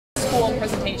whole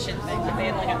presentation thing. Like they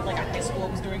had like a high school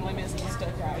was doing Les Mis and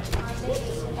still cried.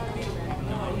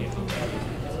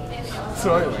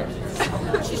 So anyway.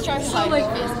 She's trying to hide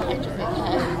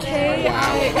Okay,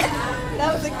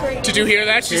 that was a great. Did you hear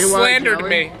that? She slandered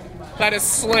me. That is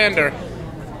slander.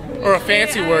 Or a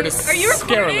fancy word is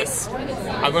scurrilous.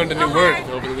 I learned a new word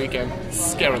over the weekend.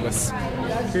 Scurrilous.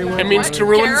 It means to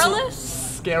ruin.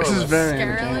 Scurrilous. This is very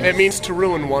entertaining. It means to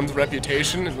ruin one's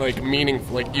reputation, like meaning,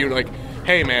 like you, like,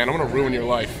 hey man, I'm gonna ruin your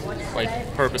life, like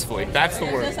purposefully. That's the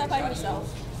word.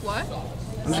 What?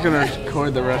 I'm just gonna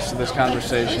record the rest of this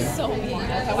conversation. So mean.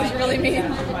 That was really mean.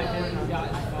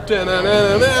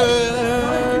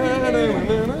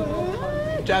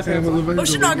 Jazz hands.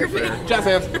 Oceanography. Jazz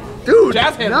hands. Dude,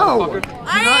 Jazz hands, no! motherfucker.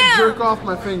 Do not jerk off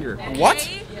my finger. What?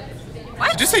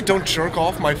 Did you say don't jerk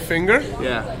off my finger?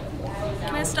 Yeah.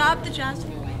 Can I stop the jazz?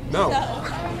 No.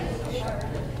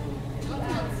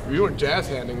 You were jazz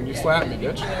handing when you slapped me,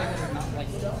 bitch.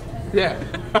 Yeah.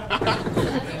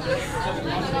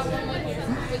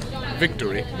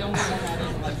 Victory.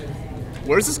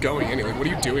 Where's this going anyway? What are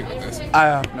you doing with this? I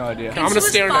have no idea. I'm gonna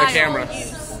stare into the camera.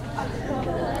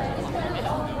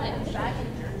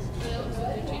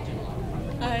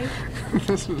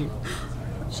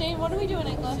 Shane, what do we do in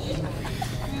English?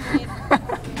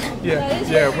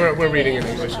 Yeah, we're reading in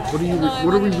English.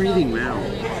 What are we reading now?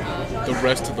 The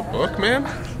rest of the book, man?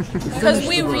 Because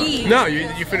we read. No,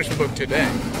 you finished the book today.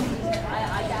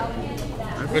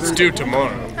 Let's do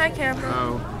tomorrow. Hi, Cameron.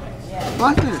 Oh. Well,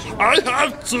 I finished. I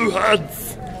have 2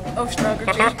 heads.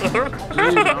 Oceanography. No,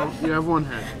 you don't. You have 1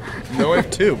 head. No, I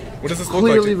have 2. What does this look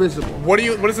like? Clearly visible. What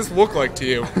does this look like to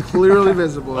you? Clearly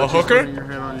visible. A It's just hooker? putting your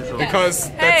head on your shoulder. Because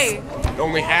Hey. that's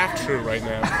only half true right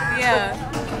now. Yeah.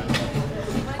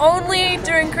 Only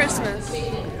during Christmas.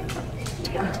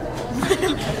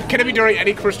 Can it be during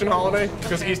any Christian holiday?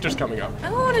 Because Easter's coming up. I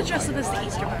don't want to dress up as the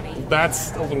Easter Bunny.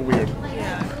 That's a little weird.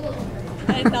 Yeah.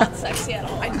 And not sexy at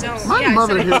all. I don't. My yeah, I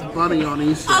mother said hit Bunny on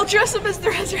Easter. I'll dress up as the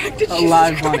resurrected A Jesus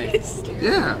live bunny. Christ.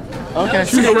 Yeah. Okay.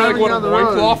 She's gonna like running what, a down the road.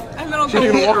 loincloth? And then I'll She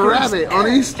hit go a rabbit on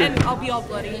Easter. and I'll be all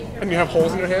bloody. And you have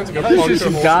holes in your hands? You got She's puncture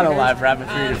holes got in a your hands? live rabbit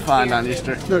for you to find on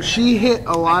Easter. No, she hit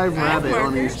a live rabbit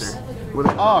on markers. Easter. With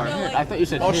a Oh, hit. I thought you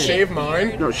said I'll hit. shave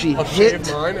mine. No, she I'll hit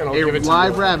shave mine and I'll a give it to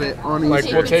live you. rabbit on Like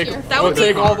Easter. we'll take would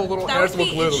be all the little that hairs, would we'll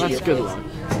be glue them That's to a good you.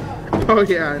 one. Oh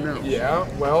yeah, I know. Yeah,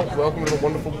 well, welcome to the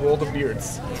wonderful world of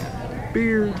beards.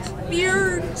 Beards.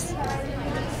 Beards.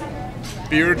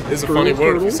 Beard is a funny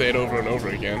word if you say it over and over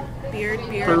again. Beard,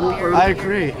 beard, Turtle, beard. turtle. I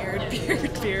agree. Beard,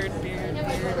 beard, beard, beard,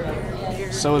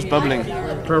 beard. So is bubbling.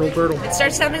 Turtle, turtle. It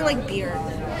starts sounding like beer.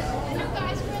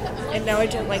 And now I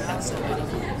don't like that sound.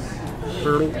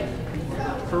 Turtle.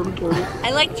 Turtle, turtle.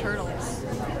 I like turtles.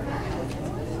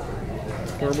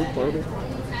 Turtle, turtle.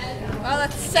 Oh,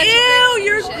 that's such Ew,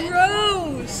 you're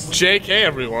gross. JK,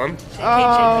 everyone.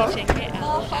 JK.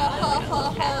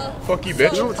 Fuck you, You know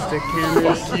bitch. what stick hand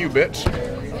is? Fuck you, bitch.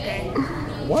 Okay.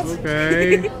 What?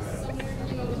 Okay.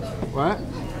 What?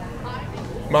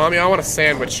 Mommy, I want a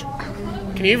sandwich.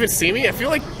 Can you even see me? I feel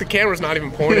like the camera's not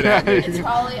even pointed at me.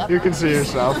 You can see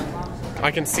yourself. I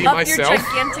can see Up myself. your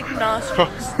gigantic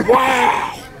nostrils.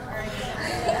 Wow!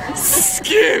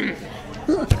 Skin!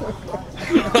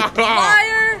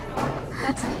 Liar!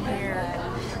 That's weird.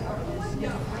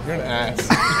 You're an ass.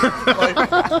 Like,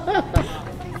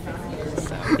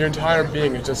 your entire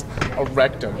being is just a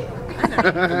rectum.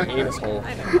 An anus hole.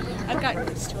 I know. I've gotten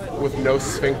used to it. With no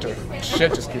sphincter.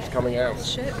 Shit just keeps coming out.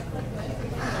 Shit.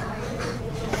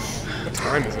 What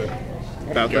time is it?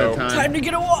 About Go. that time. Time to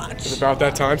get a watch. It's about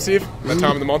that time, Steve? That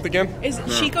time of the month again? Is it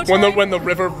Chico time? When the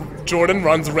river Jordan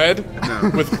runs red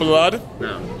No. with blood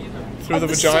No. through the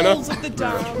the vagina? soles of the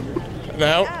down.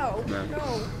 Now? Ow. No.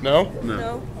 No? No.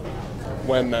 No.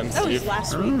 When then, That was Steve?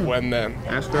 last week. When then?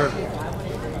 Ask her.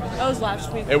 That was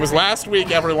last week. It was last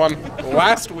week, everyone.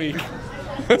 Last week.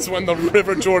 That's when the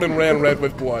River Jordan ran red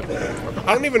with blood.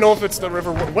 I don't even know if it's the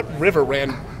river. What river ran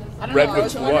I don't red know. I with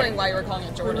was wondering blood? why you were calling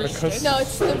it Jordan. Because- No,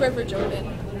 it's the River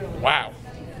Jordan. Wow.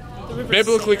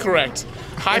 Biblically correct.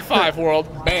 High five, world.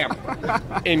 Bam.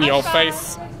 In your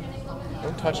face.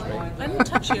 Don't touch me. I didn't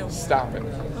touch you. Stop it.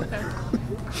 Okay.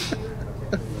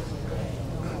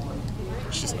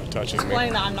 She's not touching me.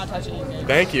 Explain that I'm not touching you, Gabe.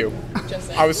 Thank you. Just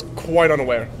saying. I was quite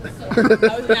unaware. I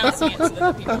was announcing it so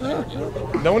that people never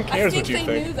knew. No one I cares think what you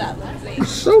they knew think. that, Lindsay.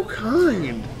 So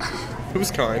kind.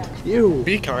 Who's kind? You.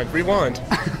 Be kind. Rewind.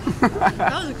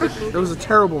 That was a good movie. It was a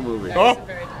terrible movie. Oh,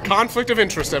 conflict of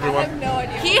interest, I everyone. have no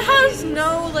idea. He has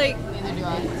no, like,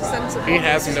 sense of He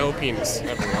has no penis,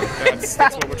 everyone. That's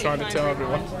what we're trying to tell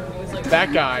everyone.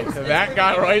 That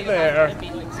guy right there.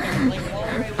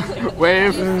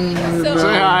 Wave. So,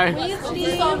 Say hi. we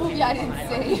saw a movie I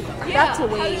didn't see. That's a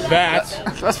wave.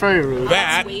 That's very rude.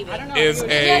 That is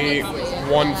a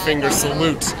one finger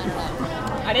salute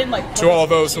I didn't like. to all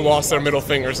those who lost their middle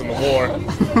fingers in the war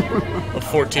of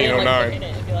 1409.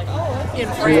 In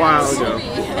A France. while ago.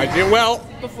 I did well.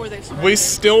 Before they started. We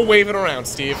still wave it around,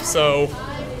 Steve. So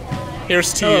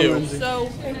here's to Hello, you. Lindsay. So,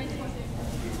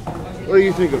 What do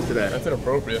you think of today? That's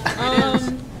inappropriate.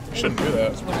 Shouldn't do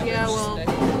that. yeah, well,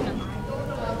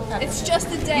 It's just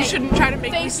a day. you shouldn't try to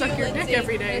make me Thank suck you, your dick Lindsay.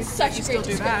 every day. It's such You a still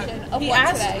great do that. description of He what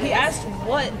asked. today He is. asked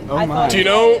what Oh I my. thought. Do you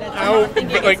know today, and how I'm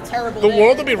thinking like it's a terrible the day.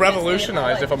 world would be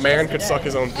revolutionized if a man could suck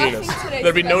his own penis? today's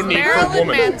There'd be no the need best for a Marilyn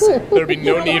woman. Manson. There'd be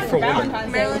no need for women.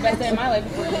 Valentine's Day was the best day of my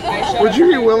life. I showed Would up you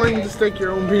be at- willing to stick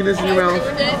your own penis in your mouth?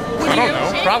 I don't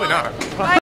know. Probably not.